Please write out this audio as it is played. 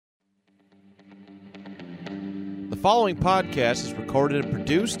The following podcast is recorded and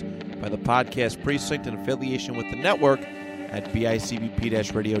produced by the Podcast Precinct in affiliation with the network at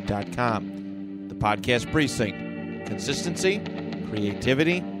bicbp-radio.com. The Podcast Precinct. Consistency,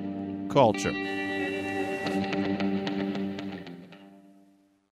 creativity, culture.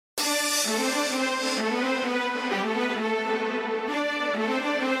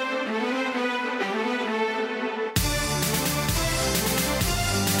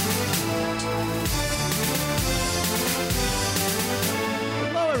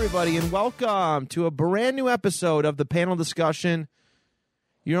 And welcome to a brand new episode of the panel discussion.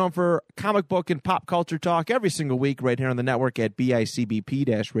 You're on for comic book and pop culture talk every single week right here on the network at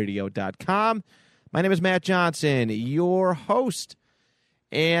bicbp-radio.com. My name is Matt Johnson, your host,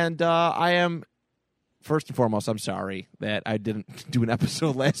 and I am, first and foremost, I'm sorry that I didn't do an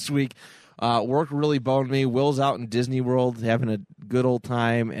episode last week. Work really boned me. Will's out in Disney World having a good old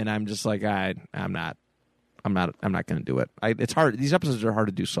time, and I'm just like, I'm not going to do it. It's hard. These episodes are hard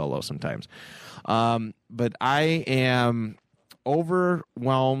to do solo sometimes. But I am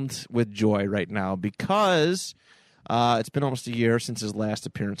overwhelmed with joy right now because it's been almost a year since his last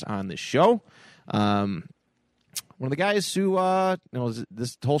appearance on the show. One of the guys who,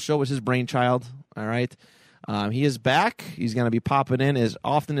 this whole show was his brainchild. All right. He is back. He's going to be popping in as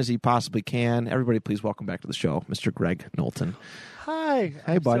often as he possibly can. Everybody, please welcome back to the show, Mr. Graig Knowlton. Hi.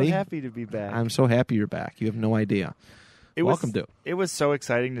 Hey, buddy. I'm so happy to be back. I'm so happy you're back. You have no idea. Welcome to. It was so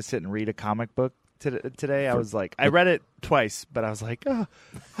exciting to sit and read a comic book today. I was like, I read it twice, but I was like, oh,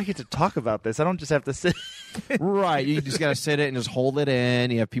 I get to talk about this. I don't just have to sit. Right. You just got to sit it and just hold it in.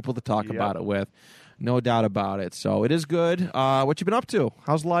 You have people to talk about it with. No doubt about it. So it is good. What you been up to?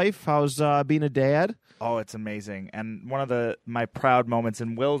 How's life? How's being a dad? Oh, it's amazing. And one of my proud moments,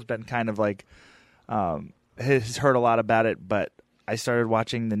 and Will's been kind of like, has heard a lot about it, but I started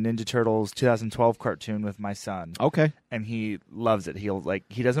watching the Ninja Turtles 2012 cartoon with my son. Okay. And he loves it. He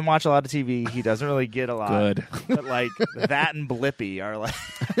doesn't watch a lot of TV. He doesn't really get a lot. Good. But like that and Blippi are like,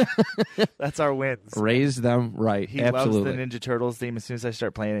 that's our wins. Raise them right. He Absolutely. loves the Ninja Turtles theme. As soon as I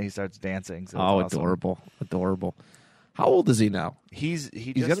start playing it, he starts dancing. So awesome. Adorable. How old is he now? He's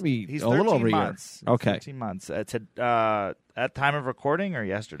going to be he's a little over months. a year. Okay. 13 months. At time of recording or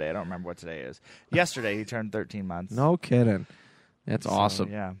yesterday? I don't remember what today is. Yesterday he turned 13 months. No kidding. That's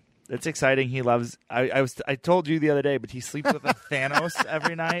awesome. Yeah. It's exciting. He loves. I told you the other day, but he sleeps with a Thanos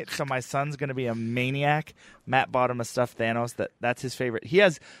every night. So my son's going to be a maniac. Matt bought him a stuffed Thanos. That's his favorite. He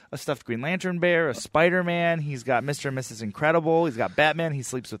has a stuffed Green Lantern bear, a Spider-Man. He's got Mr. and Mrs. Incredible. He's got Batman. He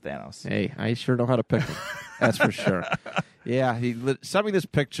sleeps with Thanos. Hey, I sure know how to pick him. That's for sure. Yeah, he sent me this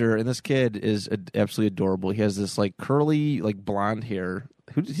picture, and this kid is absolutely adorable. He has this like curly, like blonde hair.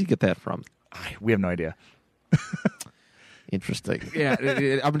 Who did he get that from? We have no idea. Interesting. Yeah,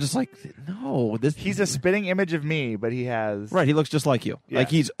 I'm just like, no. He's a spitting image of me, but he has... Right, he looks just like you. Yeah. Like,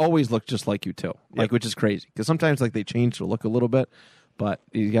 he's always looked just like you, too. Like, which is crazy. Because sometimes, like, they change the look a little bit, but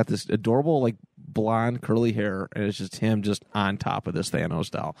he's got this adorable, like, blonde, curly hair, and it's just him just on top of this Thanos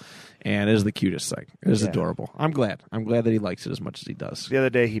doll. And it is the cutest thing. It is adorable. I'm glad. I'm glad that he likes it as much as he does. The other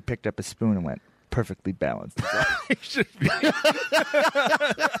day, he picked up a spoon and went, perfectly balanced. He should be...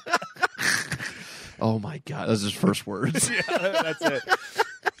 Oh, my God. Those are his first words. Yeah, that's it.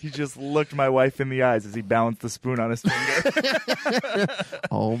 He just looked my wife in the eyes as he balanced the spoon on his finger.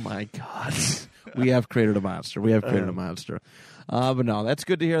 Oh, my God. We have created a monster. But no, that's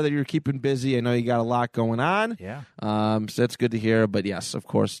good to hear that you're keeping busy. I know you got a lot going on. Yeah. So that's good to hear. But, yes, of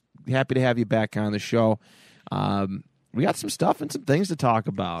course, happy to have you back on the show. We got some stuff and some things to talk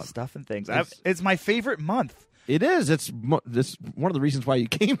about. Stuff and things. It's my favorite month. It is. It's one of the reasons why you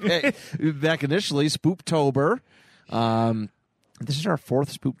came back initially. Spooptober. This is our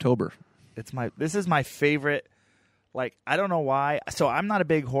fourth Spooptober. This is my favorite. Like, I don't know why. So I'm not a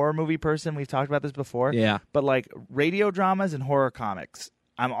big horror movie person. We've talked about this before. Yeah. But like radio dramas and horror comics,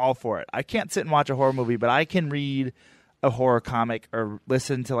 I'm all for it. I can't sit and watch a horror movie, but I can read a horror comic or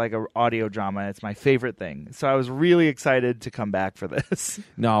listen to like an audio drama. It's my favorite thing. So I was really excited to come back for this.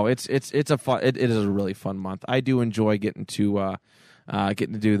 No, it is a really fun month. I do enjoy getting to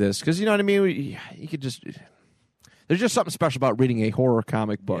do this because you know what I mean. You could just there's just something special about reading a horror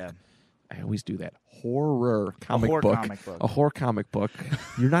comic book. Yeah. I always do that. A horror comic book.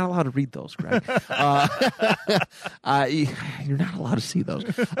 You're not allowed to read those, Greg. You're not allowed to see those.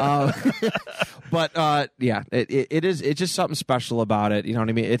 But yeah, it is. It's just something special about it. You know what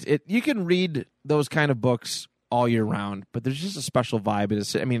I mean? You can read those kind of books all year round, but there's just a special vibe.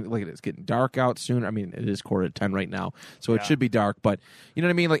 It's getting dark out soon. I mean, it is 9:45 right now, so it should be dark. But you know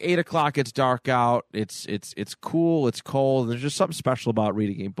what I mean? Like 8 o'clock, it's dark out. It's cool. It's cold. There's just something special about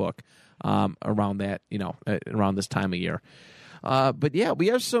reading a book around that. Around this time of year. But yeah, we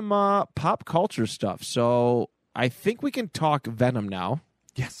have some pop culture stuff. So I think we can talk Venom now.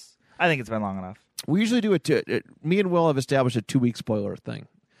 Yes, I think it's been long enough. We usually do me and Will have established a 2-week spoiler thing.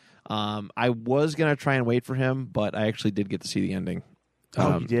 I was going to try and wait for him, but I actually did get to see the ending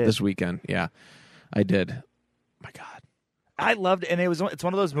you did? this weekend. Yeah, I did. My God. I loved it, and it's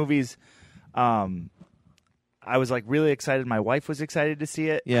one of those movies I was like really excited. My wife was excited to see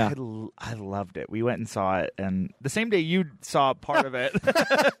it. Yeah. I loved it. We went and saw it, and the same day you saw part of it.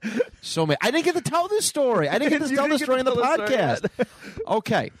 So many. I didn't get to tell this story. I didn't get to tell this story in the podcast.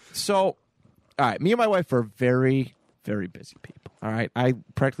 Okay, so all right, me and my wife are very, very busy people. All right, I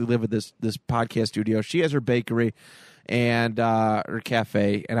practically live at this podcast studio. She has her bakery and her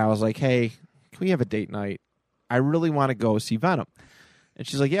cafe, and I was like, hey, can we have a date night? I really want to go see Venom. And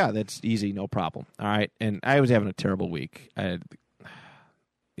she's like, yeah, that's easy, no problem. All right. And I was having a terrible week.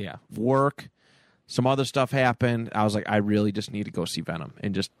 Work, some other stuff happened. I was like, I really just need to go see Venom.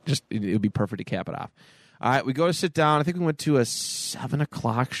 And just it would be perfect to cap it off. All right, we go to sit down. I think we went to a 7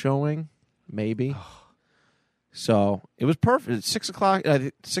 o'clock showing, maybe. So it was perfect. It's 6 o'clock,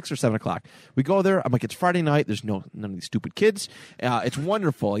 6 or 7 o'clock. We go there. I'm like, it's Friday night. There's none of these stupid kids. It's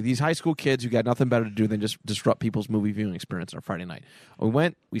wonderful. Like these high school kids who got nothing better to do than just disrupt people's movie viewing experience on a Friday night. We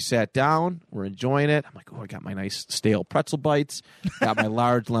went. We sat down. We're enjoying it. I'm like, oh, I got my nice stale pretzel bites. Got my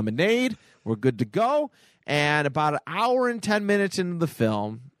large lemonade. We're good to go. And about an hour and 10 minutes into the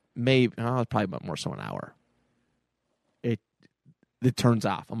film, probably about more so an hour, it turns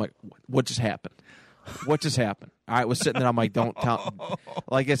off. I'm like, what just happened? What just happened? All right, was sitting there. I'm like, don't tell.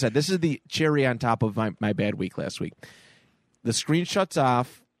 Like I said, this is the cherry on top of my bad week last week. The screen shuts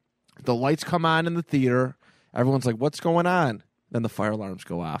off. The lights come on in the theater. Everyone's like, what's going on? Then the fire alarms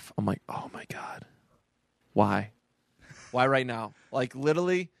go off. I'm like, oh, my God. Why? Why right now? Like,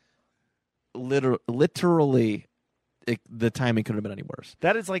 literally, the timing couldn't have been any worse.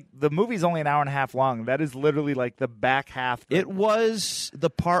 That is like, the movie's only an hour and a half long. That is literally like the back half. It was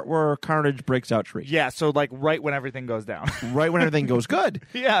the part where Carnage breaks out shrieking. Yeah, so like right when everything goes down. Right when everything goes good.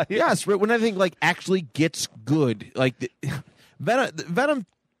 Yeah. Yes, right when everything like actually gets good. Like Venom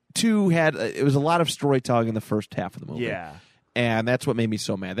 2 it was a lot of storytelling in the first half of the movie. Yeah. And that's what made me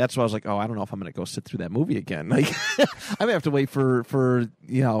so mad. That's why I was like, oh, I don't know if I'm going to go sit through that movie again. Like, I may have to wait for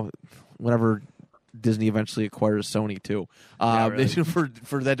whatever Disney eventually acquires Sony too, really.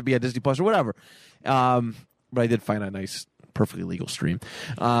 for that to be a Disney Plus or whatever. But I did find a nice, perfectly legal stream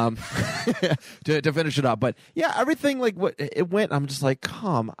to finish it up. But yeah, everything like what it went. I'm just like,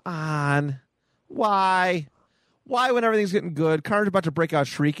 come on, why when everything's getting good? Carnage's about to break out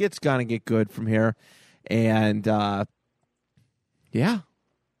Shriek. It's gonna get good from here, and yeah.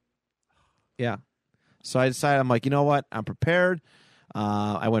 So I decided, I'm like, you know what? I'm prepared.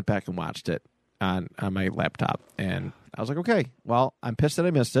 I went back and watched it on my laptop, and I was like, okay, well, I'm pissed that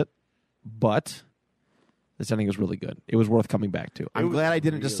I missed it, but this ending was really good. It was worth coming back to. I'm glad I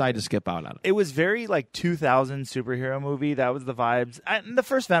didn't decide to skip out on it. It was very like 2000 superhero movie. That was the vibes. And the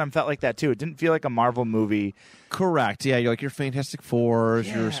first Venom felt like that too. It didn't feel like a Marvel movie. Correct. Yeah, you're like your Fantastic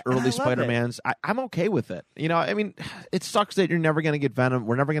Fours, your early Spider-Mans. I'm okay with it. I mean, it sucks that you're never going to get Venom.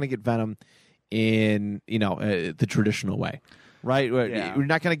 We're never going to get Venom in the traditional way. Right, yeah. We're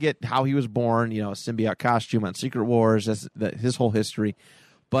not going to get how he was born, symbiote costume on Secret Wars, his whole history,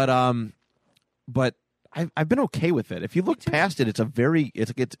 but I've been okay with it. If you look past it, it's a very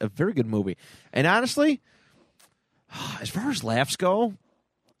good movie. And honestly, as far as laughs go,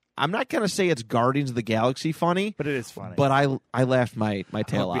 I'm not going to say it's Guardians of the Galaxy funny, but it is funny. But I laughed my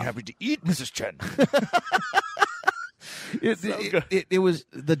tail off. I'll be happy to eat, Mrs. Chen. It was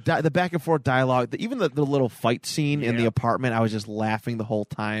the back and forth dialogue, even the little fight scene in the apartment. I was just laughing the whole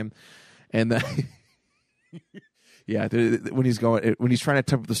time, and when he's trying to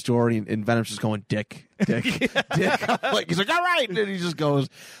tip the story, and Venom's just going dick. Like he's like, all right, and he just goes.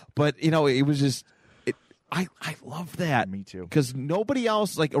 But it was just I love that. Me too. Because nobody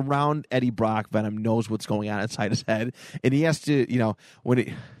else like around Eddie Brock, Venom, knows what's going on inside his head, and he has to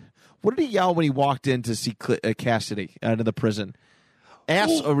What did he yell when he walked in to see Cassidy into the prison?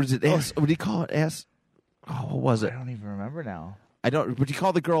 Ass, or was it ass? What did he call it? Ass? Oh, what was it? I don't even remember now. I don't. But he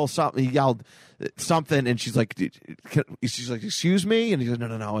called the girl something. He yelled something, and she's like, "Excuse me," and he goes,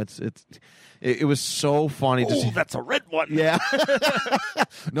 "No. It was so funny. Oh, that's a red one. Yeah.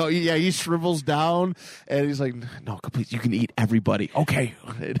 No. Yeah. He shrivels down, and he's like, "No, please, you can eat everybody." Okay.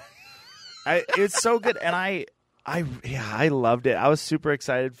 It's so good, and I loved it. I was super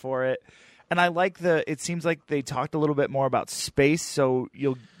excited for it. And I like it seems like they talked a little bit more about space, so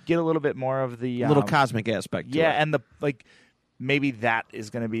you'll get a little bit more of the little cosmic aspect to it. and maybe that is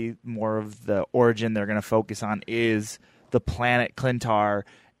going to be more of the origin they're going to focus on is the planet Clintar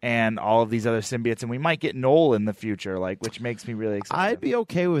and all of these other symbiotes, and we might get Noel in the future, which makes me really excited. I'd be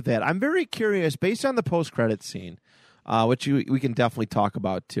okay with that. I'm very curious, based on the post-credit scene, which we can definitely talk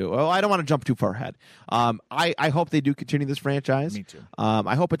about too. Well, I don't want to jump too far ahead. I hope they do continue this franchise. Me too.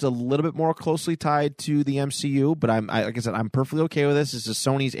 I hope it's a little bit more closely tied to the MCU, but like I said, I'm perfectly okay with this. This is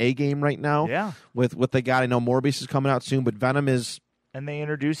Sony's A game right now. Yeah. With what they got. I know Morbius is coming out soon, but Venom is. And they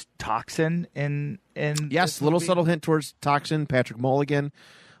introduced Toxin in yes, little subtle hint towards Toxin, Patrick Mulligan.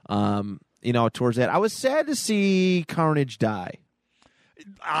 Towards that. I was sad to see Carnage die.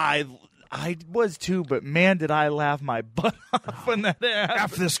 I was too, but man, did I laugh my butt off when that happened.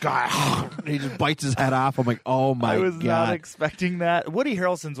 F this guy. He just bites his head off. I'm like, oh my God. I was not expecting that. Woody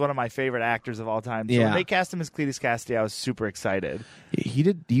Harrelson's one of my favorite actors of all time. So when they cast him as Cletus Cassidy, I was super excited. He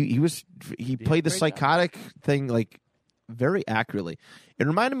did. He played the psychotic thing very accurately. It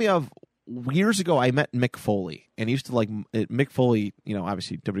reminded me of years ago. I met Mick Foley, and he used to Mick Foley.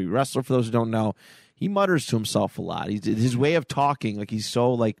 Obviously WWE wrestler. For those who don't know. He mutters to himself a lot. His way of talking, he's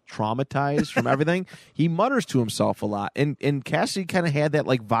so traumatized from everything. He mutters to himself a lot, and Cassidy kind of had that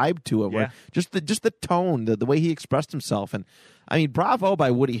vibe to it, where just the tone, the way he expressed himself, and I mean, bravo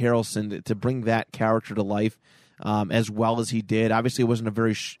by Woody Harrelson to bring that character to life as well as he did. Obviously, it was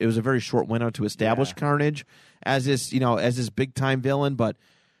a very short window to establish Carnage as this big time villain, but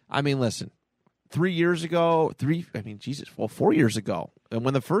I mean, listen. 3 years ago, 4 years ago, and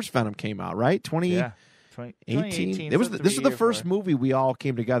when the first Venom came out, right? 2018. This was the first movie we all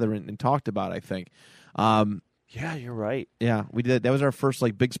came together and talked about, I think. Yeah, you're right. Yeah, we did. That was our first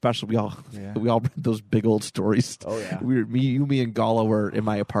big special. We all read those big old stories. Oh yeah. Me and Gala were in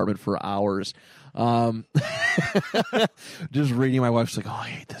my apartment for hours. Just reading. My wife's like, "Oh, I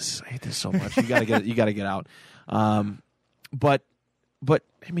hate this so much. You gotta get out." But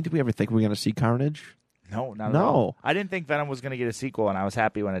I mean, did we ever think we were going to see Carnage? No, not at all. I didn't think Venom was going to get a sequel, and I was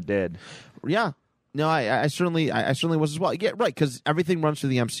happy when it did. Yeah. No, I certainly was as well. Yeah, right, because everything runs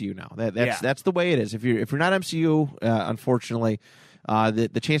through the MCU now. That's the way it is. If you're not MCU, unfortunately,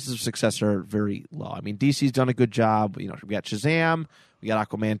 the chances of success are very low. I mean, DC's done a good job. We got Shazam, we got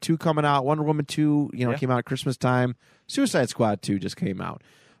Aquaman 2 coming out, Wonder Woman 2, came out at Christmas time. Suicide Squad 2 just came out,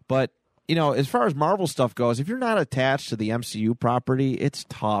 but. As far as Marvel stuff goes, if you're not attached to the MCU property, it's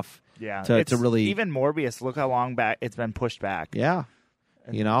tough. Yeah, to really even Morbius. Look how long back it's been pushed back. Yeah,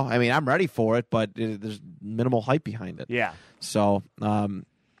 I mean, I'm ready for it, but there's minimal hype behind it. Yeah. So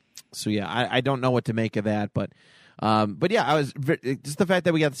yeah, I don't know what to make of that, but yeah, I was just the fact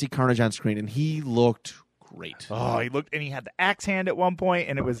that we got to see Carnage on screen, and he looked great. Oh, he looked, and he had the axe hand at one point,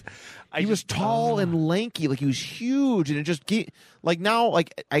 and it was. He was tall and lanky, he was huge, and it just now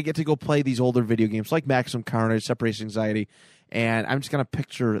I get to go play these older video games like Maximum Carnage, Separation Anxiety, and I'm just gonna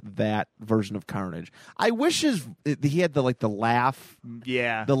picture that version of Carnage. I wish he had the laugh,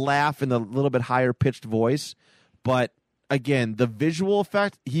 the laugh and the little bit higher pitched voice, but again, the visual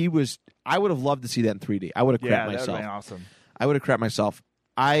effect, I would have loved to see that in 3D. I would have crapped myself. That would have been awesome. I would have crapped myself.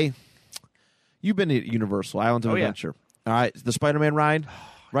 You've been to Universal Islands of Adventure. All right, the Spider-Man ride,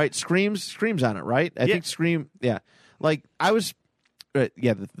 right? Scream's on it, right? I think Scream, yeah. I was, the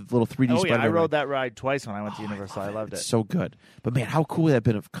little 3D Spider-Man I rode ride. that ride twice when I went to Universal. I loved it. It's so good. But man, how cool would that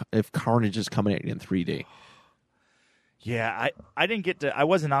have been if Carnage is coming at you in 3D? Yeah, I didn't get to. I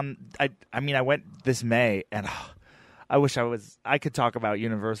wasn't on. I mean, I went this May, and I wish I could talk about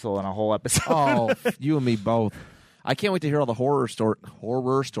Universal in a whole episode. Oh, you and me both. I can't wait to hear all the horror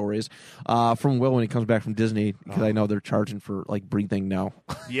stories from Will when he comes back from Disney, because I know they're charging for breathing now.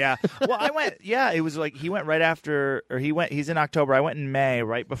 Yeah. Well, I went. Yeah, it was he went right after, or he's in October. I went in May,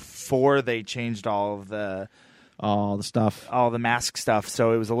 right before they changed all the stuff, all the mask stuff.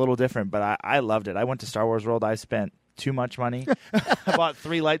 So it was a little different, but I loved it. I went to Star Wars World. I spent too much money. I bought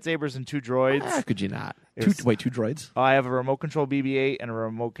 3 lightsabers and 2 droids. How could you not? 2 droids? I have a remote control BB-8 and a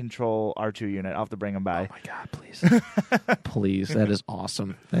remote control R2 unit. I'll have to bring them by. Oh my God, please. Please. That is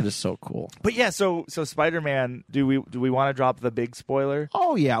awesome. That is so cool. But yeah, so Spider-Man, do we want to drop the big spoiler?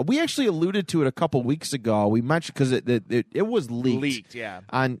 Oh yeah, we actually alluded to it a couple weeks ago. We mentioned, because it was leaked. Yeah.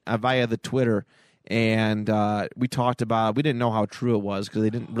 On via the Twitter. And we talked about, we didn't know how true it was, because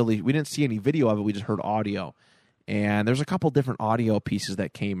we didn't see any video of it. We just heard audio. And there's a couple different audio pieces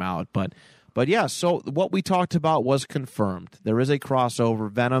that came out, but yeah. So what we talked about was confirmed. There is a crossover.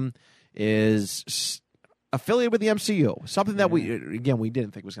 Venom is affiliated with the MCU. Something that we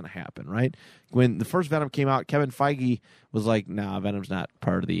didn't think was going to happen, right? When the first Venom came out, Kevin Feige was like, "Nah, Venom's not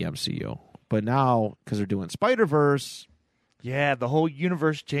part of the MCU." But now, because they're doing Spider-Verse, yeah, the whole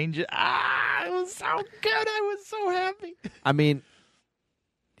universe changes. It was so good. I was so happy. I mean,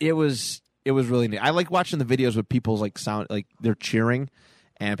 it was really neat. I like watching the videos with people's like sound, like they're cheering,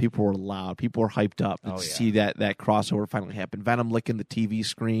 and people were loud. People were hyped up to see that crossover finally happen. Venom licking the TV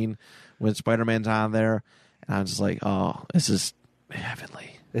screen when Spider-Man's on there, and I was just like, "Oh, this is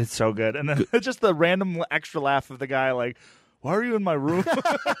heavenly." It's so good. And then just the random extra laugh of the guy, like, "Why are you in my room?"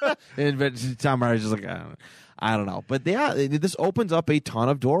 And Tom Hardy's just like, I don't know, but yeah, this opens up a ton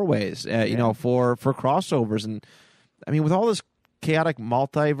of doorways, you know, for crossovers, and I mean, with all this chaotic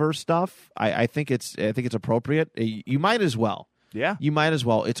multiverse stuff, I think it's appropriate. You might as well. Yeah, you might as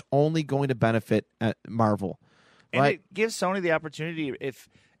well. It's only going to benefit Marvel, and right? it gives Sony the opportunity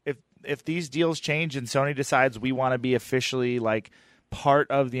if these deals change and Sony decides we want to be officially like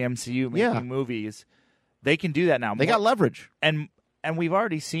part of the MCU making movies, they can do that now. They got leverage, and we've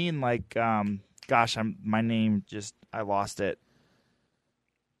already seen like I lost it.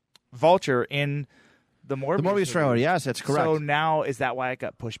 Vulture in the Morbius trailer. Yes, that's correct. So now, is that why it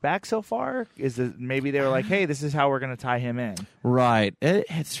got pushed back so far? Is it maybe they were like, "Hey, this is how we're going to tie him in"? Right.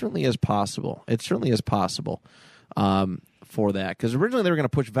 It certainly is possible. It certainly is possible for that, because originally they were going to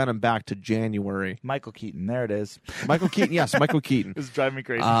push Venom back to January. Michael Keaton, there it is. Michael Keaton, yes, Michael Keaton. It's driving me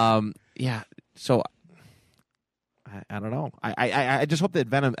crazy. Yeah. So I don't know. I just hope that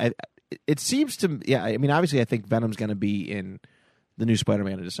Venom. It seems to. Yeah. I mean, obviously, I think Venom's going to be in the new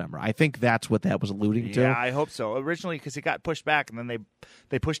Spider-Man in December. I think that's what that was alluding to. Yeah, I hope so. Originally, because it got pushed back, and then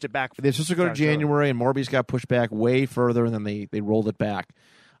they pushed it back. They're supposed to go to January, and Morbius got pushed back way further, and then they rolled it back.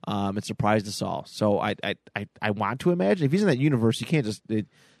 It surprised us all. So I want to imagine if he's in that universe, you can't just,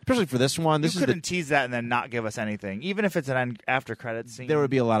 especially for this one. You couldn't tease that and then not give us anything, even if it's an after credits scene. There would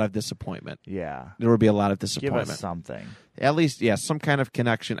be a lot of disappointment. Yeah, there would be a lot of disappointment. Give us something. At least, some kind of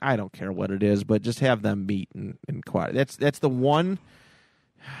connection. I don't care what it is, but just have them meet and quiet. That's the one.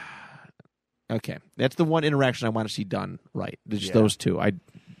 Okay, that's the one interaction I want to see done right. Just those two. I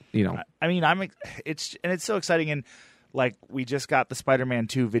mean, it's so exciting, and like we just got the Spider-Man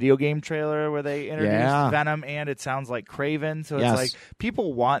 2 video game trailer where they introduced Venom, and it sounds like Kraven. So it's like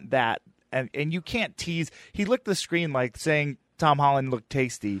people want that, and you can't tease. He licked the screen like saying Tom Holland looked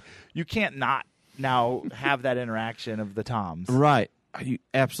tasty. You can't not now have that interaction of the Toms. Right, you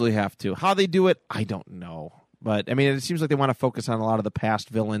absolutely have to. How they do it, I don't know, but I mean, it seems like they want to focus on a lot of the past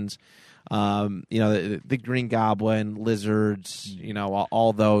villains. The Green Goblin, Lizards,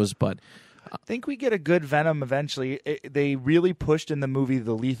 all those, but I think we get a good Venom eventually. They really pushed in the movie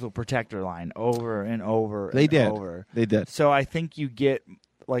the Lethal Protector line over and over. They did. So I think you get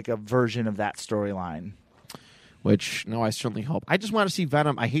like a version of that storyline. Which, no, I certainly hope. I just want to see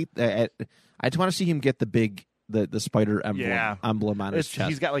Venom. I just want to see him get the spider emblem on his chest.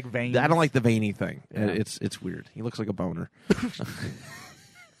 He's got like veins. I don't like the veiny thing. Yeah. It's weird. He looks like a boner.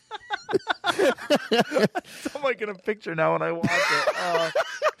 I'm like in a picture now when I watch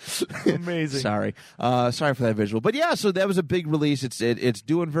it. Amazing. Sorry for that visual, but yeah. So that was a big release. It's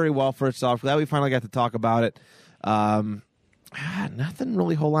doing very well for itself. Glad we finally got to talk about it. Nothing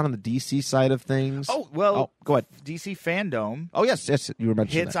really whole lot on the DC side of things. Oh well, go ahead. DC Fandom. Oh yes, you were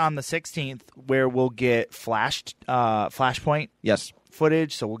mentioning hits that. On the 16th, where we'll get Flashpoint. Yes.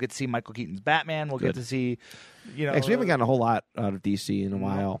 Footage, so we'll get to see Michael Keaton's Batman. We'll get to see, because we haven't gotten a whole lot out of DC in a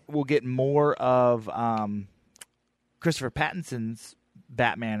while. We'll get more of Christopher Pattinson's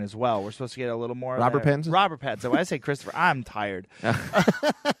Batman as well. We're supposed to get a little more. Robert Pattinson. Robert Pattinson. When I say Christopher, I'm tired.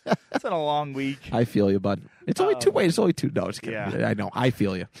 It's been a long week. I feel you, bud. It's only two. Wait, it's only two. No, just kidding. Yeah. I know. I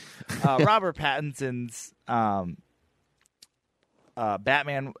feel you. Robert Pattinson's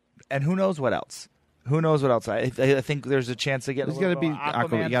Batman, and who knows what else. I think there's a chance to get. There's got to be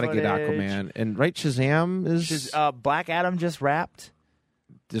Aquaman. You got to get Aquaman, and Shazam is. Black Adam just wrapped.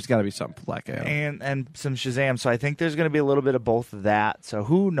 There's got to be something for Black Adam and some Shazam. So I think there's going to be a little bit of both of that. So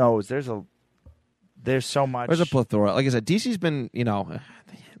who knows? There's so much. There's a plethora. Like I said, DC's been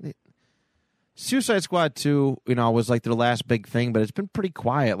Suicide Squad 2, was like their last big thing, but it's been pretty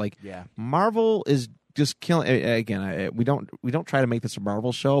quiet. Like Marvel is just killing. Again, we don't try to make this a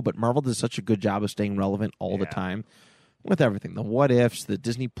Marvel show, but Marvel does such a good job of staying relevant all the time with everything. The What Ifs, the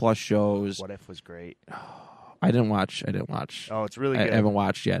Disney Plus shows. What If was great. I didn't watch. Oh, it's really good. I haven't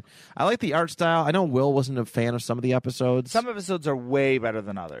watched yet. I like the art style. I know Will wasn't a fan of some of the episodes. Some episodes are way better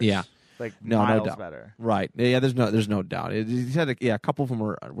than others. Yeah. Like no doubt. Better. Right. Yeah, there's no doubt. He said a couple of them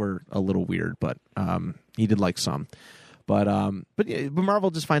were a little weird, but he did like some. But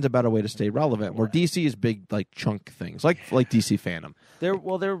Marvel just finds a better way to stay relevant. Where DC is big, like chunk things, like DC Phantom. Their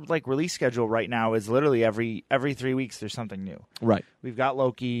like release schedule right now is literally every 3 weeks there's something new. Right. We've got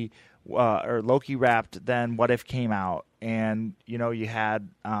Loki, or Loki wrapped. Then What If came out, and you had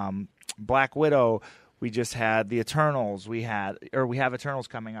Black Widow. We just had the Eternals. We have Eternals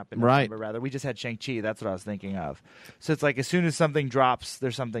coming up in November, rather. We just had Shang-Chi. That's what I was thinking of. So it's like as soon as something drops,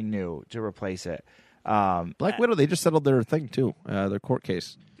 there's something new to replace it. Black Widow, they just settled their thing too, their court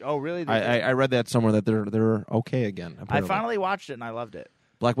case. Oh, really? I read that somewhere that they're okay again. Apparently. I finally watched it and I loved it.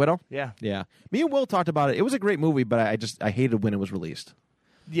 Black Widow? Yeah. Me and Will talked about it. It was a great movie, but I hated when it was released.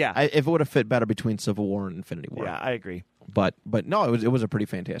 Yeah. If it would have fit better between Civil War and Infinity War. Yeah, I agree. But no, it was a pretty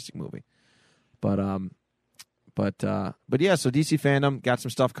fantastic movie. But yeah, so DC Fandom got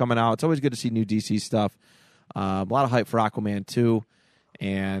some stuff coming out. It's always good to see new DC stuff. A lot of hype for Aquaman 2.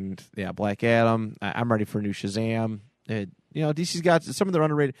 And yeah, Black Adam. I'm ready for a new Shazam. DC's got some of their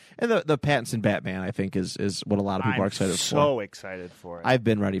underrated, and the Pattinson Batman. I think is what a lot of people are excited for. So excited for it. I've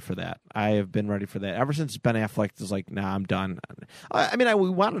been ready for that. I have been ready for that ever since Ben Affleck was like, "Nah, I'm done." We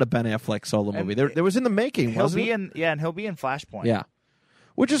wanted a Ben Affleck solo movie. There was in the making. And he'll be in Flashpoint. Yeah,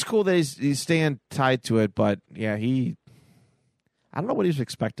 which is cool that he's staying tied to it. But yeah, I don't know what he was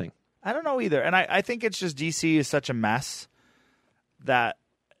expecting. I don't know either, and I think it's just DC is such a mess that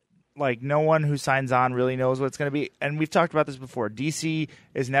like no one who signs on really knows what it's going to be. And we've talked about this before. DC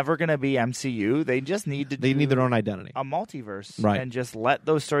is never going to be MCU. They just need their own identity, a multiverse, right? And just let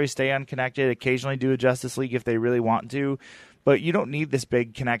those stories stay unconnected. Occasionally do a Justice League if they really want to, but you don't need this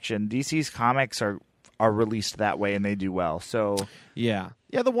big connection. DC's comics are released that way and they do well. So yeah,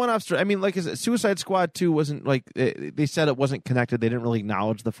 the one-offs. I mean, like Suicide Squad 2 wasn't like they said it wasn't connected. They didn't really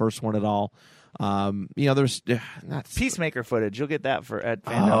acknowledge the first one at all. There's not Peacemaker footage. You'll get that at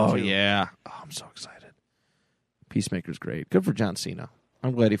Fandom too. Yeah. Oh, I'm so excited. Peacemaker's great. Good for John Cena.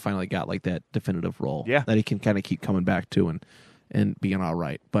 I'm glad he finally got like that definitive role. Yeah. That he can kind of keep coming back to and being all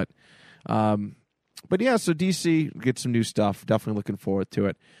right. But yeah, so DC get some new stuff. Definitely looking forward to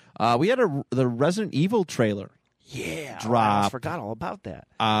it. We had the Resident Evil trailer. Yeah, drop. I forgot all about that.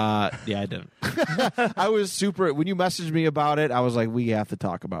 Yeah, I didn't. I was super. When you messaged me about it, I was like, "We have to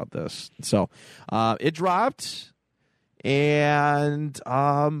talk about this." So, it dropped, and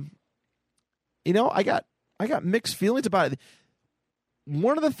I got mixed feelings about it.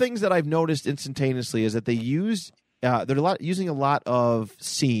 One of the things that I've noticed instantaneously is that they they're using a lot of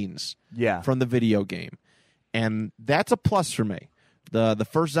scenes, from the video game, and that's a plus for me. The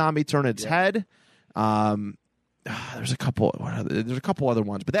first zombie turn its head. There's a couple other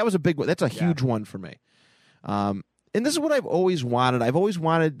ones, but that was a big one. That's a huge one for me. And this is what I've always wanted. I've always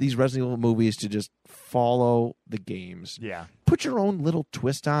wanted these Resident Evil movies to just follow the games. Yeah. Put your own little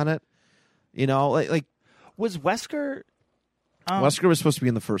twist on it. Like was Wesker? Wesker was supposed to be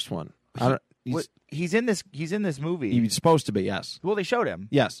in the first one. He's in this movie. He's supposed to be, yes. Well, they showed him.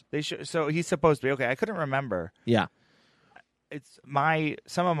 Yes. So he's supposed to be. Okay, I couldn't remember. Yeah.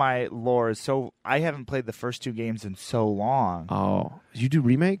 Some of my lore is so I haven't played the first two games in so long. Oh, did you do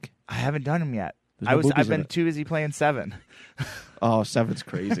remake? I haven't done them yet. I've been too busy playing 7. Oh, 7's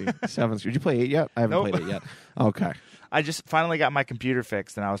crazy. 7's. Did you play 8 yet? I haven't played it yet. Okay. I just finally got my computer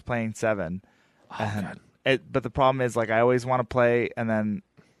fixed and I was playing 7. Oh, but the problem is like I always want to play and then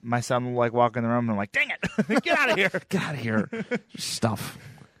my son will like walk in the room and I'm like, dang it, get out of here, get out of here, stuff.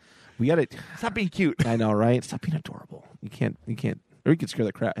 We got it. Stop being cute. I know, right? Stop being adorable. You can't. Or you can scare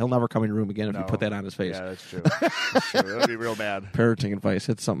the crap. He'll never come in your room again if you put that on his face. Yeah, that's true. That would be real bad. Parenting advice.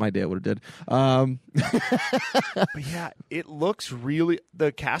 It's something my dad would have did. But yeah, it looks really.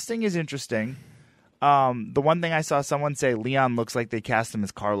 The casting is interesting. The one thing I saw someone say, Leon looks like they cast him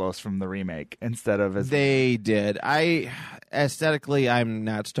as Carlos from the remake instead of as. They did. Aesthetically, I'm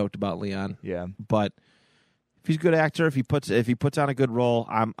not stoked about Leon. Yeah, but. If he's a good actor, if he puts on a good role,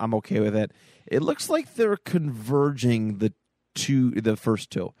 I'm okay with it. It looks like they're converging the first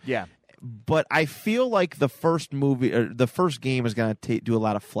two. Yeah. But I feel like the first movie or the first game is going to do a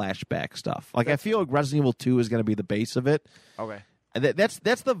lot of flashback stuff. Like I feel like Resident Evil 2 is going to be the base of it. Okay. That's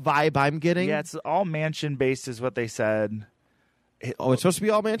the vibe I'm getting. Yeah, it's all mansion based is what they said. It's supposed to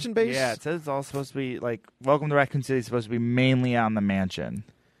be all mansion based? Yeah, it says it's all supposed to be like Welcome to Raccoon City is supposed to be mainly on the mansion.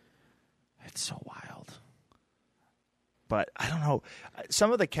 It's so wild. But I don't know.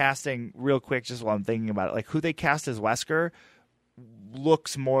 Some of the casting, real quick, just while I'm thinking about it, like who they cast as Wesker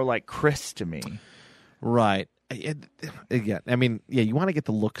looks more like Chris to me. Right. Again, I mean, yeah, you want to get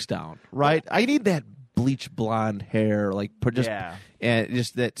the looks down, right? I need that bleach blonde hair, like and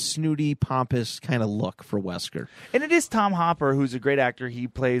just that snooty, pompous kind of look for Wesker. And it is Tom Hopper, who's a great actor. He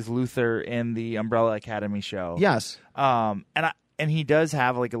plays Luther in the Umbrella Academy show. Yes. And he does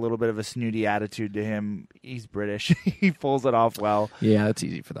have like a little bit of a snooty attitude to him. He's British. He pulls it off well. Yeah, that's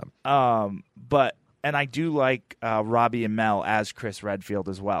easy for them. And I do like Robbie Amell as Chris Redfield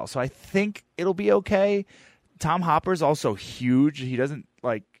as well. So I think it'll be okay. Tom Hopper's also huge. He doesn't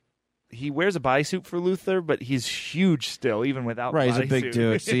he wears a bodysuit for Luther, but he's huge still, even without. Right, he's a bodysuit. big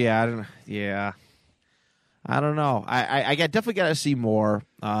dude. So I don't know. I definitely got to see more.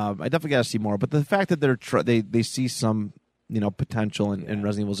 But the fact that they see some potential in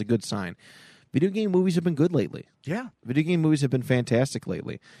Resident Evil is a good sign. Video game movies have been good lately. Yeah, video game movies have been fantastic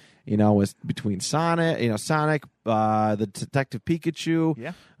lately. With between Sonic, the Detective Pikachu.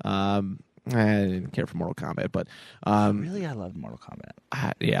 Yeah. I didn't care for Mortal Kombat, but really, I loved Mortal Kombat.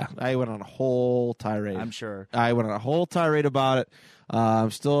 I went on a whole tirade. I'm sure I went on a whole tirade about it. I'm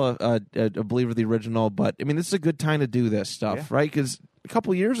still a believer of the original, but I mean, this is a good time to do this stuff, right? Because a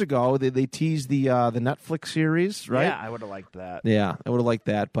couple years ago, they teased the Netflix series, right? Yeah, I would have liked that. Yeah, I would have liked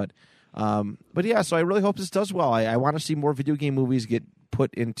that, but yeah. So I really hope this does well. I want to see more video game movies be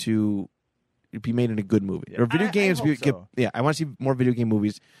made in a good movie, or video games. I want to see more video game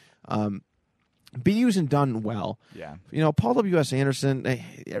movies. Be used and done well. Yeah. Paul W.S. Anderson,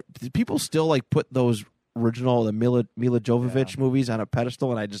 people still put those original Mila Jovovich movies on a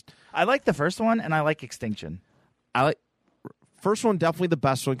pedestal, and I like the first one, and I like Extinction. I like first one definitely the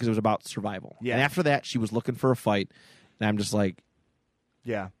best one because it was about survival. Yeah. And after that, she was looking for a fight, and I'm just like,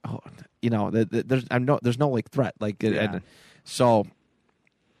 yeah, there's no threat so.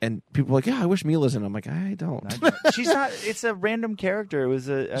 And people are like, yeah, I wish Mila's in it. I'm like, I don't. She's not. It's a random character. It was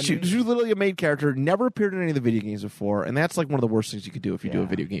she was literally a main character, never appeared in any of the video games before, and that's one of the worst things you could do if you do a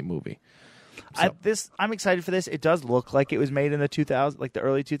video game movie. So. I'm excited for this. It does look like it was made in the 2000s, the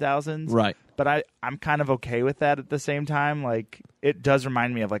early 2000s. Right. But I'm kind of okay with that at the same time. It does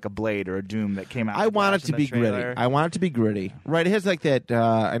remind me of a Blade or a Doom that came out. I want it to be gritty. I want it to be gritty. Right. It has that,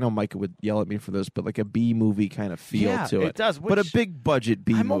 I know Micah would yell at me for this, but a B movie kind of feel to it. It does. But a big budget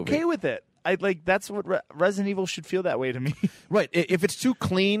B movie. I'm okay with it. That's what Resident Evil should feel that way to me. Right. If it's too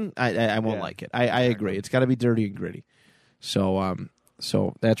clean, I won't like it. I agree. It's got to be dirty and gritty. So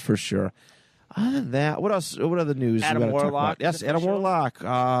that's for sure. Other than that, what else? What other news? Adam Warlock. Yes, Adam Warlock.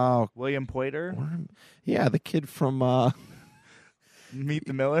 William Poiter. Yeah, the kid from Meet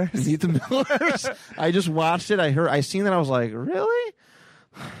the Millers. Meet the Millers. I just watched it. I seen that. I was like, really?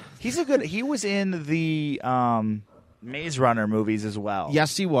 He was in the Maze Runner movies as well.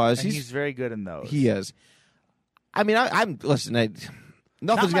 Yes, he was. And he's very good in those. He is. I mean, I'm listen.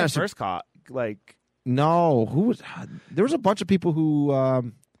 Nothing's gonna first caught. No, who was? There was a bunch of people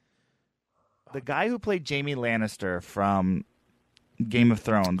who. The guy who played Jaime Lannister from Game of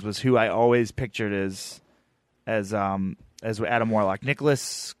Thrones was who I always pictured as Adam Warlock.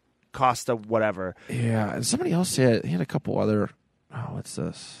 Nicholas Costa, whatever. Yeah, and somebody else he had a couple other. Oh, what's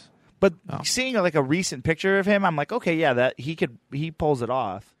this? But seeing a recent picture of him, I'm like, okay, yeah, that he pulls it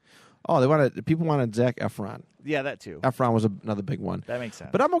off. Oh, people wanted Zac Efron. Yeah, that too. Efron was another big one. That makes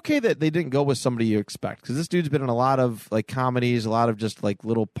sense. But I'm okay that they didn't go with somebody you expect, because this dude's been in a lot of comedies, a lot of just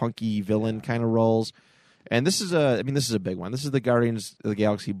little punky villain kind of roles, and this is a big one. This is the Guardians of the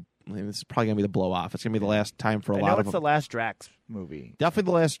Galaxy. This is probably gonna be the blow off. It's gonna be the last time for a lot of them. It's the last Drax movie. Definitely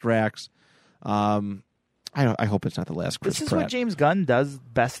the last Drax. I hope it's not the last Chris This is Pratt. what James Gunn does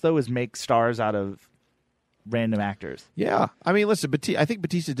best, though, is make stars out of random actors. Yeah, I mean, listen, I think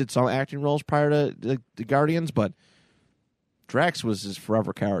Batista did some acting roles prior to the Guardians, but Drax was his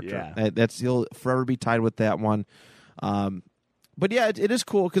forever character. Yeah. He'll forever be tied with that one. But yeah, it is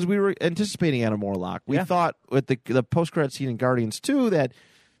cool because we were anticipating Adam Warlock. We thought with the post-credit scene in Guardians 2 that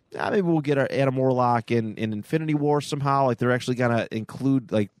maybe we'll get our Adam Warlock in Infinity War somehow. They're actually gonna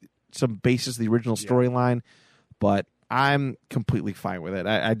include some basis of the original storyline. But I'm completely fine with it.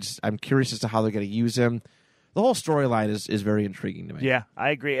 I'm curious as to how they're going to use him. The whole storyline is very intriguing to me. Yeah, I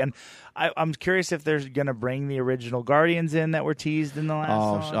agree. And I'm curious if they're going to bring the original Guardians in that were teased in the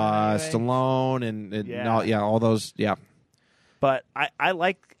last song. Stallone and all those, yeah. But I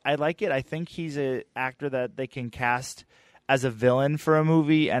like it. I think he's an actor that they can cast as a villain for a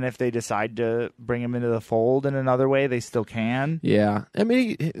movie, and if they decide to bring him into the fold in another way, they still can. Yeah. I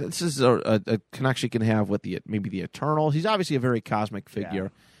mean, this is a connection you can have with maybe the Eternals. He's obviously a very cosmic figure. Yeah.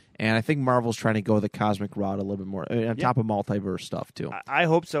 And I think Marvel's trying to go the cosmic route a little bit more, on top of multiverse stuff, too. I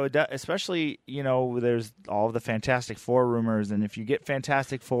hope so, especially, there's all of the Fantastic Four rumors, and if you get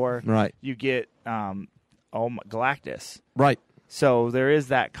Fantastic Four, right, you get Galactus. Right. So there is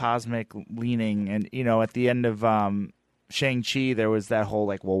that cosmic leaning. And, at the end of Shang-Chi, there was that whole,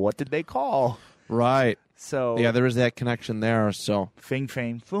 like, well, what did they call? Right. So yeah, there is that connection there. So Fing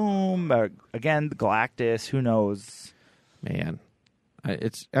Fang Foom, again, Galactus, who knows? Man,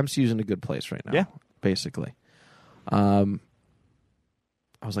 it's MCU's in a good place right now. Yeah. Basically. I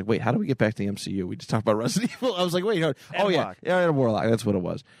was like, wait, how do we get back to the MCU? We just talked about Resident Evil. I was like, wait, yeah, Warlock. That's what it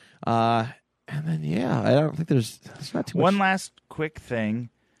was. And then I don't think there's not too much. One last quick thing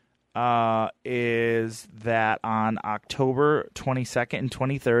is that on October 22nd and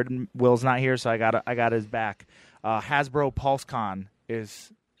 23rd, Will's not here, so I got his back. Hasbro PulseCon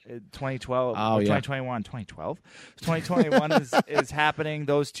is 2012. 2021. 2012. 2021 is happening.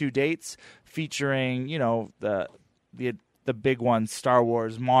 Those two dates featuring the big ones: Star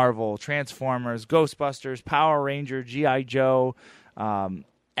Wars, Marvel, Transformers, Ghostbusters, Power Ranger, G.I. Joe,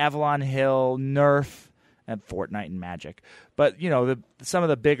 Avalon Hill, Nerf, and Fortnite and Magic. But some of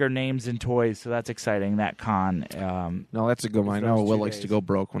the bigger names in toys, so that's exciting. That con. No, that's a good one. I know Will likes to go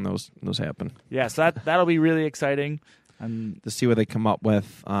broke when those happen. Yeah, so that'll be really exciting. To see what they come up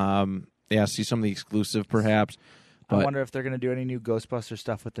with. See some of the exclusive perhaps. I wonder if they're going to do any new Ghostbuster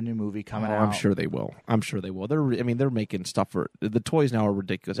stuff with the new movie coming out. I'm sure they will. They're making stuff for the toys now are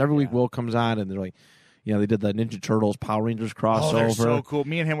ridiculous. Every week Will comes on and they're like, they did the Ninja Turtles Power Rangers crossover. Oh, they're so cool.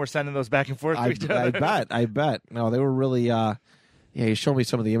 Me and him were sending those back and forth to each other. I bet. No, they were really. He showed me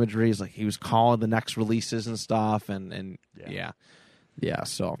some of the imagery. He's like he was calling the next releases and stuff, and yeah.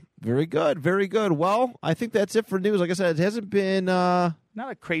 So very good, very good. Well, I think that's it for news. Like I said, it hasn't been. Not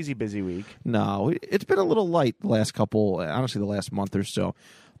a crazy busy week. No, it's been a little light the last the last month or so.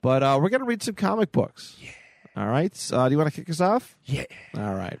 But we're going to read some comic books. Yeah. All right. Do you want to kick us off? Yeah.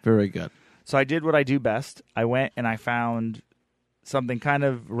 All right. Very good. So I did what I do best. I went and I found something kind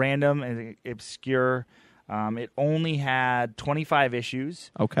of random and obscure. It only had 25 issues.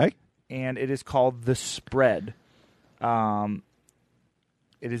 Okay. And it is called The Spread. It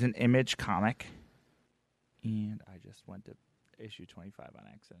is an Image comic. And I just went to issue 25 on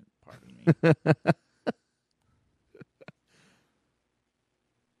accident. Pardon me.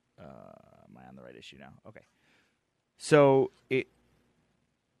 Am I on the right issue now? Okay. So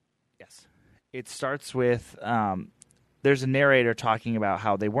it starts with there's a narrator talking about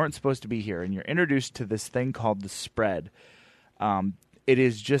how they weren't supposed to be here, and you're introduced to this thing called The Spread. It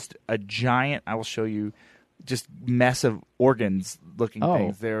is just a giant, I will show you, just mess of organs looking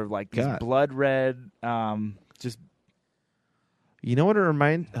things. They're like these blood red, just. You know what it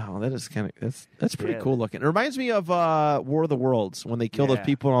reminds? Oh, that is that's pretty cool looking. It reminds me of War of the Worlds when they kill those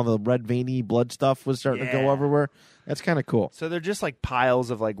people and all the red veiny blood stuff was starting to go everywhere. That's kind of cool. So they're just like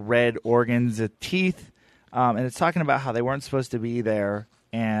piles of like red organs, teeth, and it's talking about how they weren't supposed to be there,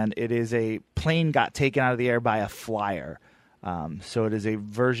 and it is a plane got taken out of the air by a flyer. So it is a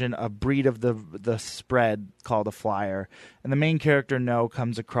breed of the Spread called a flyer, and the main character No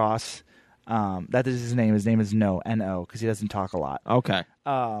comes across. That is his name. His name is No, N-O, because he doesn't talk a lot. Okay.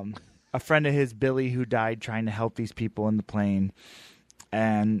 A friend of his, Billy, who died trying to help these people in the plane,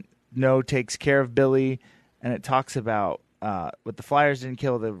 and No takes care of Billy, and it talks about what the Flyers didn't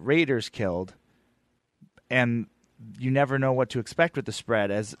kill, the Raiders killed, and you never know what to expect with the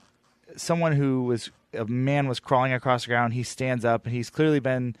Spread. As someone a man was crawling across the ground, he stands up, and he's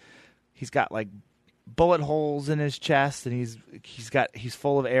got like bullet holes in his chest, and he's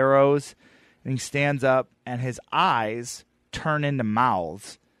full of arrows, and he stands up, and his eyes turn into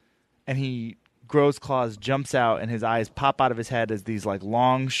mouths, and he grows claws, jumps out, and his eyes pop out of his head as these like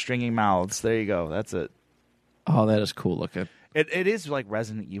long stringy mouths. There you go. That's it. Oh, that is cool looking. It is like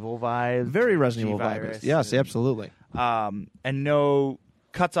Resident Evil vibes. Very Resident Evil vibes. Yes, absolutely. And No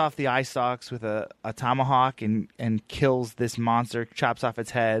cuts off the eye stalks with a tomahawk and kills this monster, chops off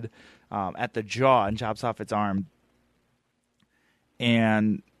its head at the jaw and chops off its arm.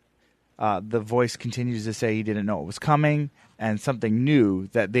 And the voice continues to say he didn't know it was coming, and something new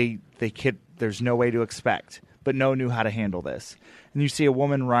that there's no way to expect. But No knew how to handle this. And you see a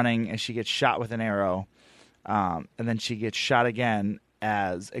woman running as she gets shot with an arrow, and then she gets shot again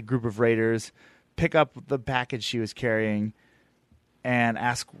as a group of raiders pick up the package she was carrying and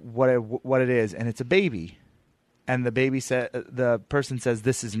ask what it is, and it's a baby. And the person says,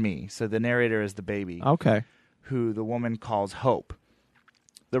 "This is me." So the narrator is the baby. Okay. Who the woman calls Hope.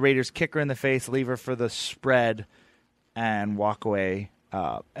 The raiders kick her in the face, leave her for the Spread, and walk away.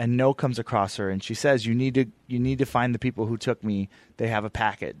 And No comes across her, and she says, "You need to find the people who took me. They have a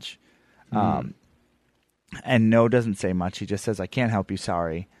package." And No doesn't say much. He just says, "I can't help you,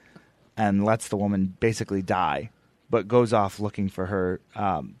 sorry," and lets the woman basically die, but goes off looking for her.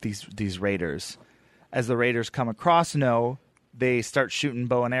 These raiders, as the raiders come across No, they start shooting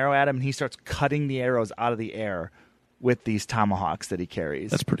bow and arrow at him, and he starts cutting the arrows out of the air with these tomahawks that he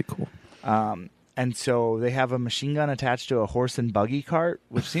carries. That's pretty cool. And so they have a machine gun attached to a horse and buggy cart,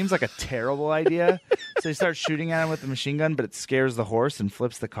 which seems like a terrible idea. So they start shooting at him with the machine gun, but it scares the horse and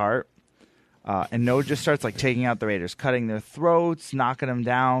flips the cart. And No just starts like taking out the raiders, cutting their throats, knocking them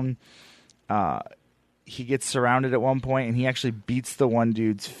down. He gets surrounded at one point, and he actually beats the one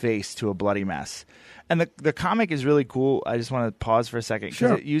dude's face to a bloody mess. And the comic is really cool. I just want to pause for a second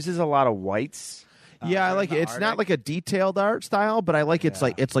because it uses a lot of whites. Yeah, I like it. It's not like a detailed art style, but I like it's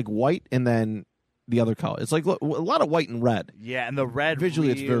like white and then the other color. It's like a lot of white and red. Yeah, and the red visually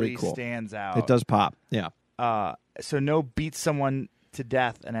really it's very cool. Stands out. It does pop. Yeah. So No beats someone to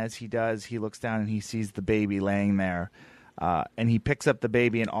death, and as he does, he looks down and he sees the baby laying there, and he picks up the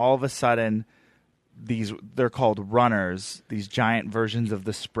baby, and all of a sudden, they're called runners. These giant versions of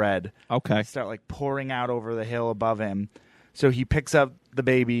the spread. Okay. Start like pouring out over the hill above him. So he picks up the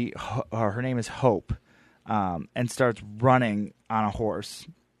baby. Her name is Hope, and starts running on a horse.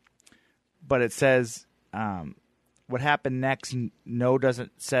 But it says what happened next. No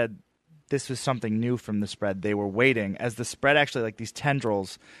doesn't said this was something new from the spread. They were waiting as the spread actually, like these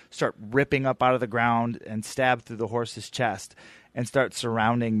tendrils, start ripping up out of the ground and stab through the horse's chest and start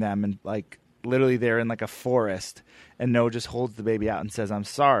surrounding them, and like literally they're in like a forest. And No just holds the baby out and says, "I'm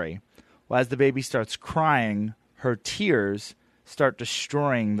sorry." Well, as the baby starts crying, her tears start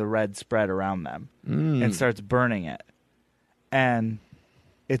destroying the red spread around them and starts burning it. And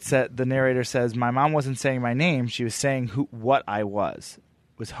the narrator says, "My mom wasn't saying my name; she was saying what I was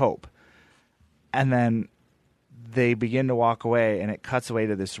Hope." And then they begin to walk away, and it cuts away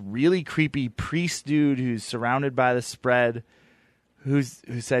to this really creepy priest dude who's surrounded by the spread, who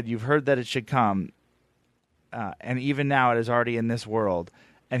said, "You've heard that it should come, and even now it is already in this world,"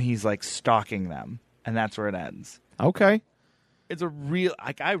 and he's like stalking them, and that's where it ends. Okay. It's a real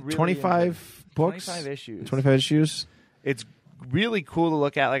 25 books, 25 issues. 25 issues. It's really cool to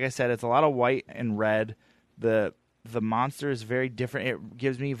look at. Like I said, it's a lot of white and red. The monster is very different. It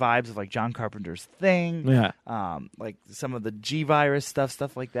gives me vibes of like John Carpenter's Thing. Yeah. Like some of the G-Virus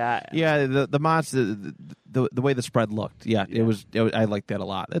stuff like that. Yeah, the monster, the way the spread looked. Yeah, it was I liked that a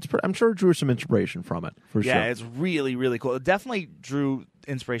lot. I'm sure it drew some inspiration from it, for sure. Yeah, it's really, really cool. It definitely drew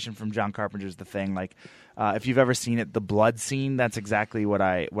inspiration from John Carpenter's The Thing. Like, if you've ever seen it, the blood scene, that's exactly what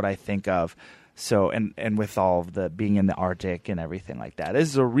I think of. So, and with all of the being in the Arctic and everything like that. This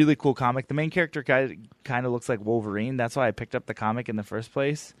is a really cool comic. The main character kind of looks like Wolverine. That's why I picked up the comic in the first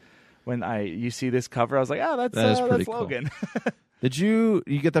place. When you see this cover, I was like, "Oh, that's Logan." Cool. Did you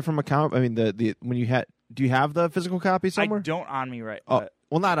get that from a comic? I mean, when you had, do you have the physical copy somewhere? I don't on me right. Oh,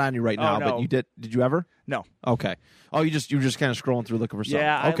 well, not on you right now, no. but you did. Did you ever? No. Okay. Oh, you were just kind of scrolling through looking for something.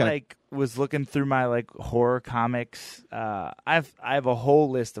 Yeah, okay. I was looking through my horror comics. I have a whole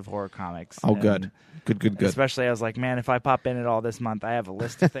list of horror comics. Oh, good. Especially, I was like, man, if I pop in it all this month, I have a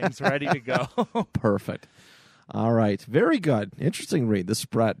list of things ready to go. Perfect. All right, very good. Interesting read. The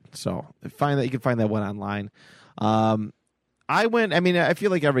spread. So you can find that one online. I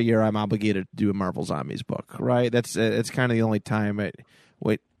feel like every year I'm obligated to do a Marvel Zombies book, right? It's kind of the only time.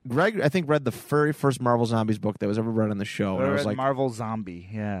 Greg, I think, read the very first Marvel Zombies book that was ever read on the show. And I was like, Marvel Zombie,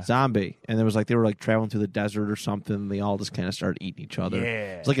 yeah. Zombie. And there was they were traveling through the desert or something, and they all just kind of started eating each other.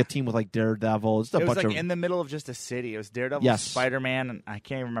 Yeah. It's like a team with Daredevil. It was in the middle of just a city. It was Daredevil, Spider-Man, and I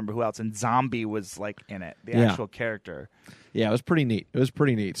can't even remember who else. And Zombie was in it, the actual character. Yeah, it was pretty neat.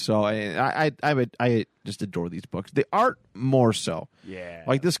 So I just adore these books. The art more so. Yeah.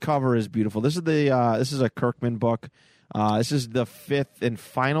 Like this cover is beautiful. This is a Kirkman book. This is the 5th and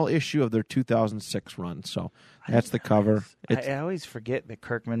final issue of their 2006 run. So that's the cover. I always forget that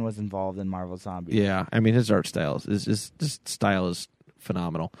Kirkman was involved in Marvel Zombies. Yeah, I mean his art style is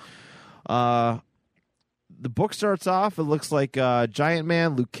phenomenal. The book starts off. It looks like Giant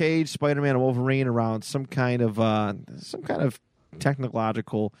Man, Luke Cage, Spider-Man, and Wolverine around some kind of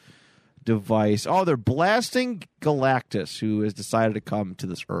technological device. Oh, they're blasting Galactus, who has decided to come to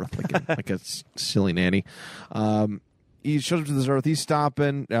this Earth like a silly nanny. He shows up to this Earth. He's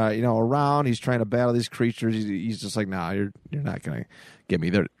stomping, around. He's trying to battle these creatures. He's just like, nah, you're not gonna get me.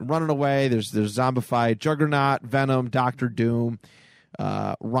 They're running away. There's zombified Juggernaut, Venom, Doctor Doom,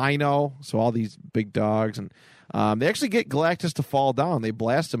 Rhino. So all these big dogs, and they actually get Galactus to fall down. They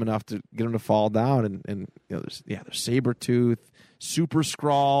blast him enough to get him to fall down, and there's Sabretooth, Super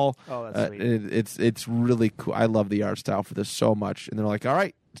Skrull. Oh, that's sweet. It's really cool. I love the art style for this so much. And they're like, all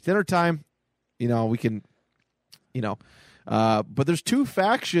right, it's dinner time. We can. But there's two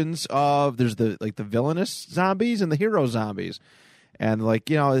factions there's the villainous zombies and the hero zombies, And like,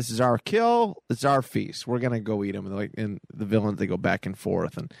 this is our kill, it's our feast. We're gonna go eat him. And the villains, they go back and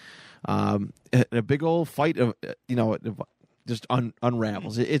forth, and a big old fight of just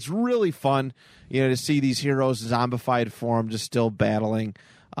unravels. It's really fun, to see these heroes zombified form just still battling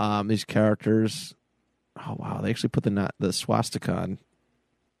these characters. Oh wow, they actually put the swastika on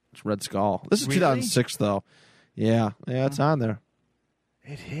Red Skull. This is Really? 2006 though. Yeah, it's on there.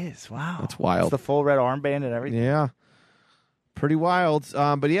 It is. Wow. That's wild. It's the full red armband and everything. Yeah. Pretty wild.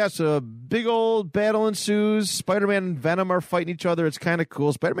 But yeah, so a big old battle ensues. Spider-Man and Venom are fighting each other. It's kind of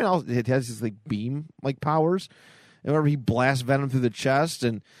cool. Spider-Man has his like beam like powers. And whenever he blasts Venom through the chest,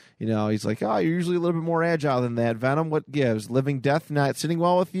 and he's like, "Oh, you're usually a little bit more agile than that, Venom. What gives? Living death not sitting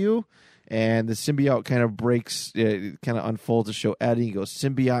well with you?" And the symbiote kind of breaks, kind of unfolds to show Eddie. He goes,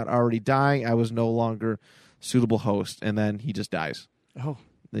 "Symbiote already dying. I was no longer suitable host," and then he just dies. Oh.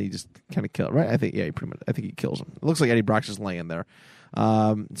 Then he just kind of kills, right? I think he kills him. It looks like Eddie Brock's just laying there.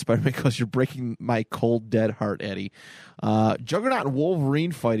 Spider-Man goes, "You're breaking my cold, dead heart, Eddie." Juggernaut and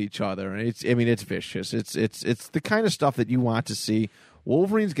Wolverine fight each other, and it's vicious. It's the kind of stuff that you want to see.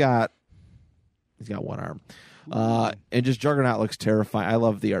 Wolverine's got one arm, and just Juggernaut looks terrifying. I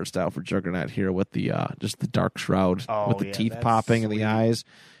love the art style for Juggernaut here with the just the dark shroud with the teeth popping and the eyes.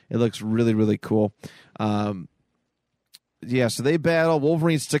 It looks really, really cool. Yeah, so they battle.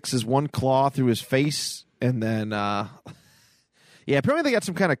 Wolverine sticks his one claw through his face, and then, apparently they got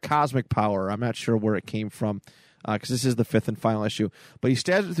some kind of cosmic power. I'm not sure where it came from, because this is the 5th and final issue. But he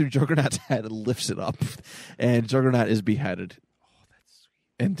stabs it through Juggernaut's head and lifts it up, and Juggernaut is beheaded. Oh, that's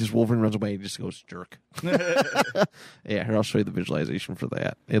sweet. And just Wolverine runs away and just goes, jerk. Yeah, here, I'll show you the visualization for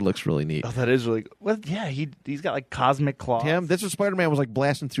that. It looks really neat. Oh, that is really good. Well, yeah, he's got like cosmic claws. Damn, that's what Spider-Man was like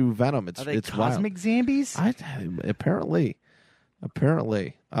blasting through Venom. Are they it's cosmic zombies? Apparently.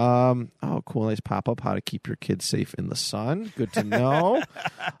 Oh, cool. Nice pop-up. How to keep your kids safe in the sun. Good to know.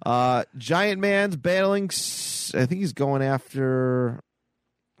 Giant Man's battling. I think he's going after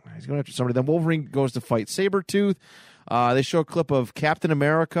somebody. Then Wolverine goes to fight Sabretooth. They show a clip of Captain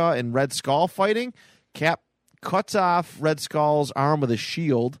America and Red Skull fighting. Cap cuts off Red Skull's arm with a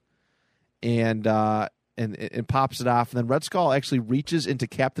shield and pops it off. And then Red Skull actually reaches into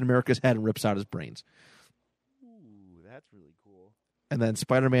Captain America's head and rips out his brains. Ooh, that's really cool. And then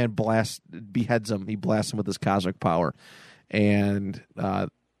Spider-Man beheads him. He blasts him with his cosmic power. And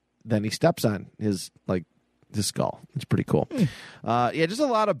then he steps on his skull. It's pretty cool. Just a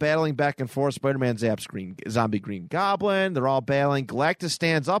lot of battling back and forth. Spider-Man zaps zombie Green Goblin. They're all battling. Galactus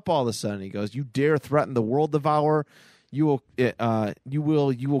stands up all of a sudden. He goes, "You dare threaten the World Devourer? You will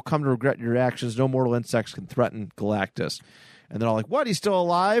come to regret your actions. No mortal insects can threaten Galactus." And they're all like, "What? He's still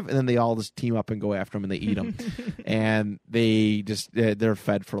alive?" And then they all just team up and go after him, and they eat him. And they they're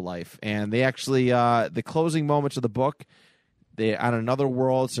fed for life. And they actually the closing moments of the book. On another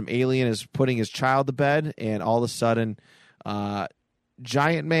world, some alien is putting his child to bed, and all of a sudden,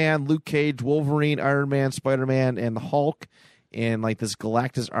 Giant Man, Luke Cage, Wolverine, Iron Man, Spider-Man, and the Hulk in like this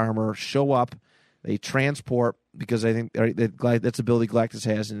Galactus armor show up. They transport, because I think that's the ability Galactus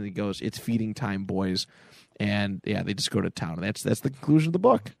has, and he goes, "It's feeding time, boys." And yeah, they just go to town. And that's the conclusion of the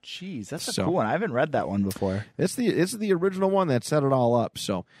book. Jeez, that's a cool one. I haven't read that one before. It's the original one that set it all up.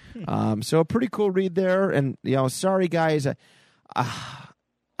 So, so a pretty cool read there. And sorry guys.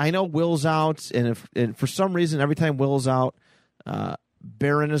 I know Will's out, and for some reason every time Will's out,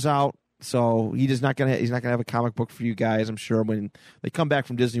 Baron is out, so he's not gonna have a comic book for you guys. I'm sure when they come back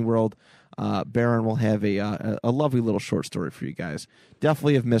from Disney World, Baron will have a lovely little short story for you guys.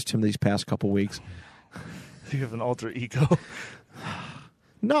 Definitely have missed him these past couple weeks. You have an alter ego.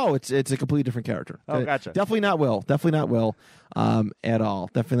 No, it's a completely different character. Oh, gotcha. Definitely not Will. At all.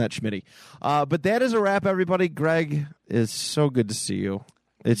 Definitely not Schmitty. But that is a wrap, everybody. Greg, it's so good to see you.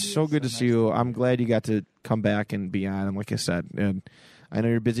 It's so good to see you. I'm glad you got to come back and be on. And like I said, and I know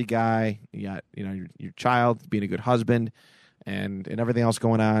you're a busy guy. You got your child, being a good husband, and everything else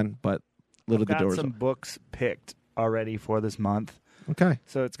going on. But little the doors. Got some books picked already for this month. Okay.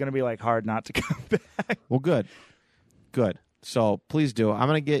 So it's going to be hard not to come back. Well, good. So please do. I'm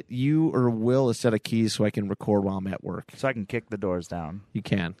going to get you or Will a set of keys so I can record while I'm at work. So I can kick the doors down. You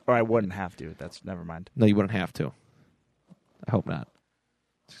can. Or I wouldn't have to. That's never mind. No, you wouldn't have to. I hope not.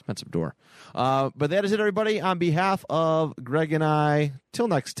 It's an expensive door. But that is it, everybody. On behalf of Greg and I, till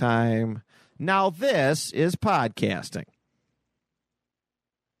next time, now this is podcasting.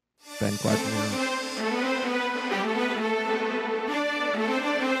 Ben, question.